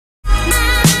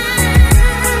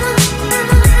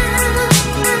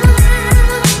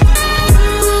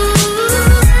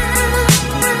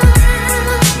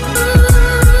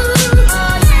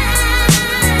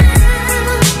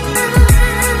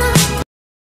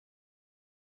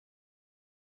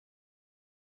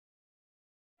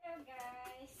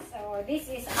So this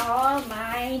is all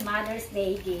my Mother's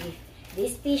Day gift.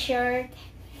 This t-shirt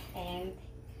and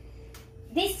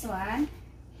this one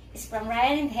is from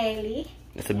Ryan and Haley.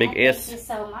 It's a big S. Thank you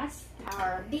so much.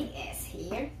 Our big S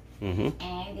here.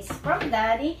 And it's from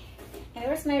Daddy. And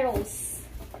where's my rose?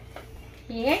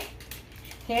 Here's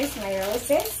my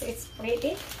roses. It's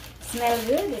pretty. Smell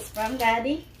good. It's from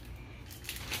Daddy.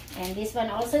 And this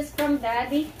one also is from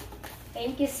Daddy.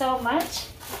 Thank you so much.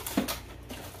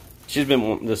 She's been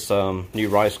wanting this new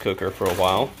rice cooker for a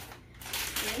while.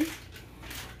 Okay.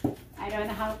 I don't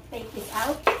know how to take this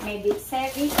out. Maybe it's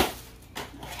heavy.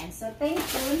 And so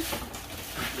thankful.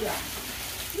 Yeah.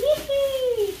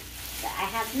 Yee! So I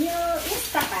have new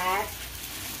Instapat.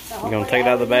 So you're going to take it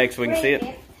out of the bag so we can see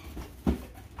it?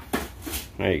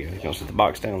 There you go. You're going to set the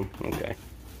box down. Okay.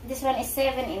 This one is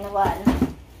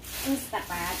 7-in-1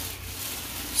 Instapat.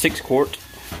 6 quart.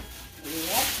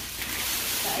 Yep.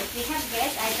 So if we have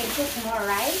this, I can cook more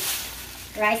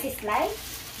rice. Rice is light.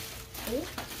 See?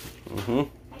 I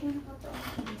don't know how to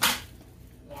open this.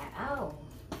 Yeah. Oh.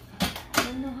 I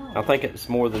don't know how. I think it's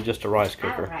more than just a rice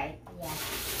cooker. Alright. Yeah.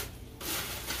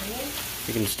 Here.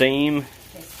 You can steam.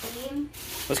 The steam.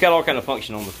 It's got all kind of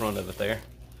function on the front of it there.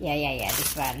 Yeah.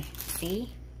 This one.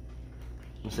 See?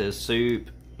 It says soup,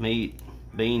 meat,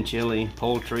 bean, chili,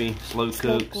 poultry, slow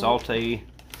cook, saute,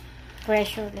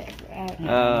 Pressure.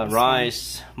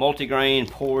 rice, multigrain,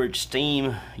 porridge,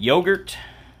 steam, yogurt.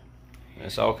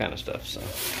 It's all kind of stuff. So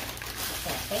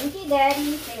thank you,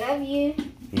 Daddy. I love you.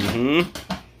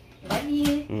 Love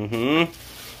you.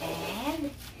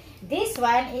 And this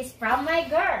one is from my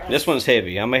girl. This one's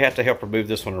heavy. I may have to help her move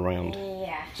this one around.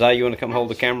 Yeah. Zai, you want to come hold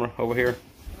the camera over here?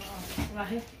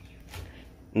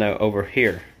 No, over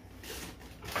here.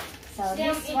 So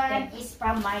this one is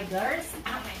from my girls.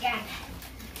 Oh my god.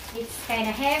 It's kind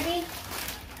of heavy.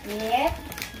 Yep.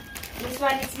 This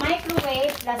one is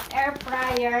microwave plus air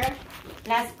fryer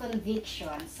plus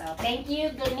conviction. So thank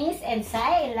you, Glenise and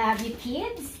Sai. I love you,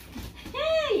 kids.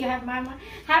 You have mama.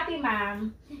 Happy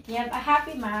mom. You have a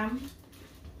happy mom.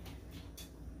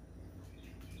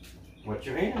 What's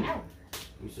your hand? Oh.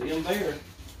 You see them there.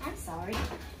 I'm sorry.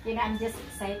 You know, I'm just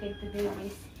excited to do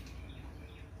this.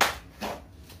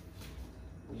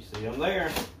 You see them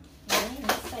there.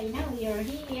 Yes, I know you're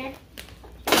here.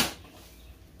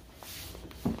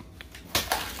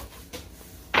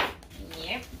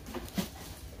 Yep.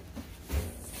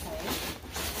 So,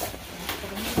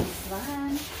 let's this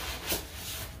one.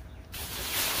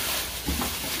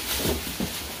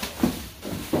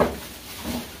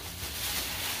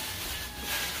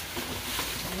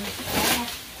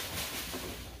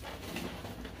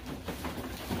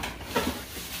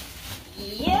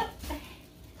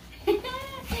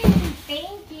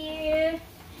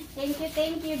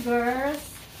 Thank you, girls.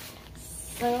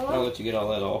 So I'll let you get all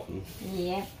that off. And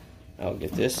yeah. I'll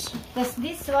get this. Because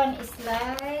this one is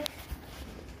like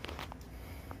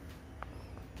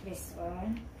this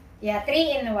one. Yeah,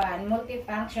 3-in-1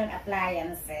 multifunction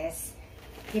appliances.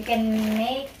 You can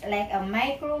make like a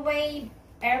microwave,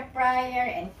 air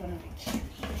fryer, and convection.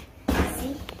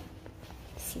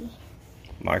 See?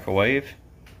 Microwave,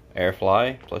 air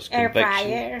fry, plus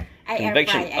convection.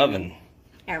 Convection oven.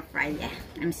 Air fryer.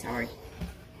 I'm sorry.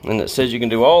 And it says you can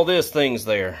do all these things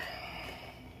there.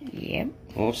 Yep.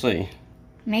 We'll see.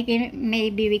 Maybe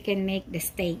we can make the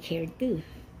steak here too.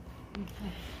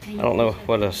 I don't know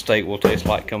what a steak will taste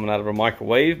like coming out of a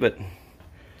microwave, but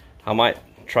I might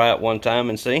try it one time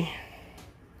and see.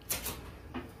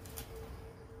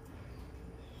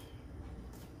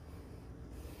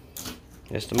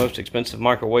 It's the most expensive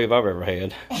microwave I've ever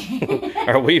had.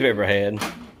 Or we've ever had.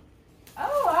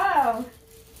 Oh, wow.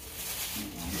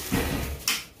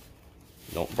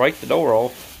 Don't break the door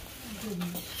off.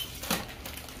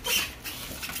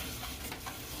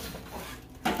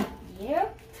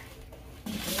 Yep.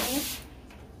 Here.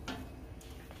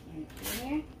 And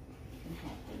here. You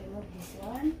have to remove this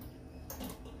one.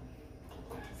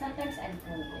 Sometimes I do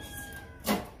this.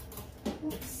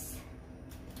 Oops.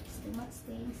 It's too much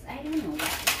things. I don't know what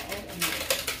it's all in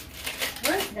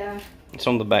there. Where's the... It's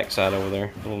on the back side over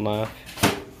there, little knife.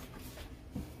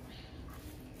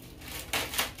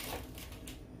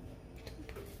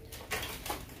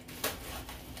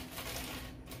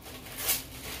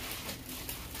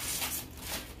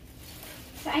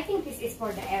 So I think this is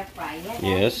for the air fryer.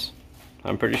 Yes,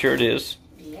 I'm pretty sure it is.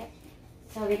 Yeah.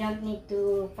 So we don't need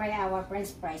to fry our French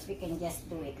fries. We can just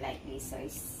do it like this, so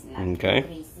it's not Okay.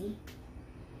 crazy.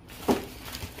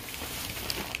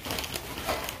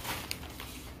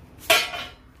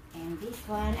 And this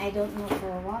one, I don't know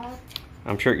for what.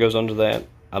 I'm sure it goes under that.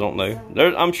 I don't know.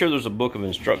 I'm sure there's a book of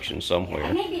instructions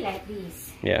somewhere. Maybe like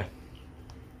this. Yeah.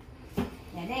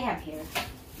 they have here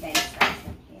the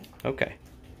instruction here. Okay.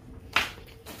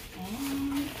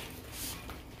 And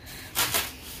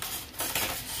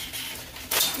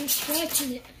You're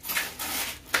scratching it.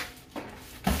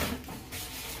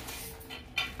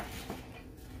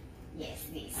 yes,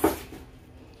 this.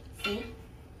 See?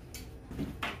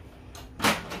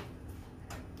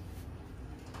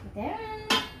 There.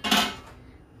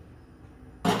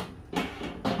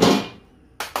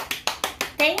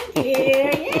 Thank you.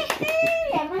 Yay!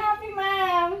 I'm happy,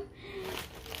 Mom.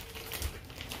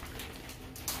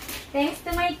 Thanks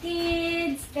to my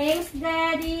kids. Thanks,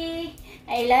 Daddy.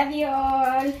 I love you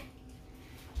all.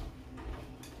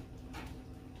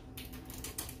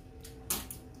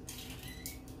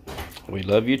 We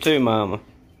love you too, Mama.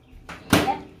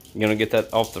 Yep. You gonna get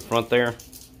that off the front there?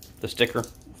 The sticker?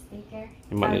 Sticker.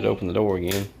 You might need to open the door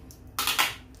again.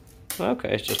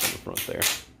 Okay, it's just on the front there.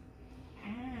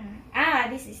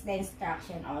 This is the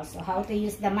instruction also. How to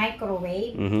use the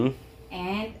microwave.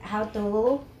 And how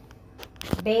to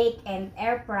bake and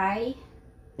air fry.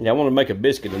 Yeah, I want to make a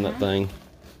biscuit in that thing.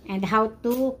 And how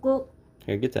to cook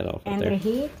Here, get that off right and there.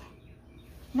 reheat.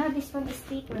 No, this one is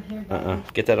thicker here. Daddy.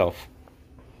 Get that off.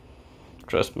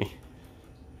 Trust me.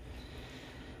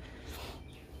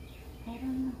 I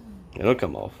don't know. It'll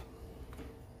come off.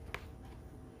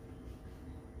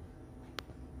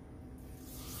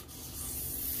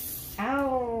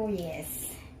 Oh,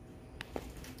 yes.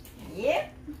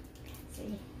 Yep.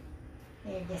 See?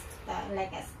 They're just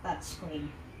like a touch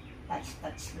screen.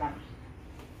 Touch lang.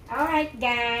 Alright,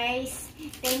 guys.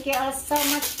 Thank you all so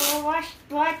much for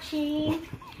watching.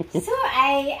 So,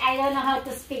 I don't know how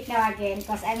to speak now again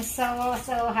because I'm so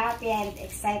happy and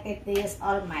excited to use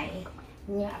all my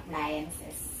new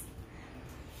appliances.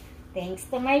 Thanks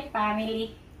to my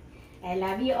family. I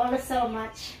love you all so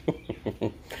much.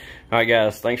 Alright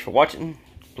guys, thanks for watching.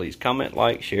 Please comment,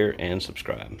 like, share, and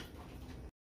subscribe.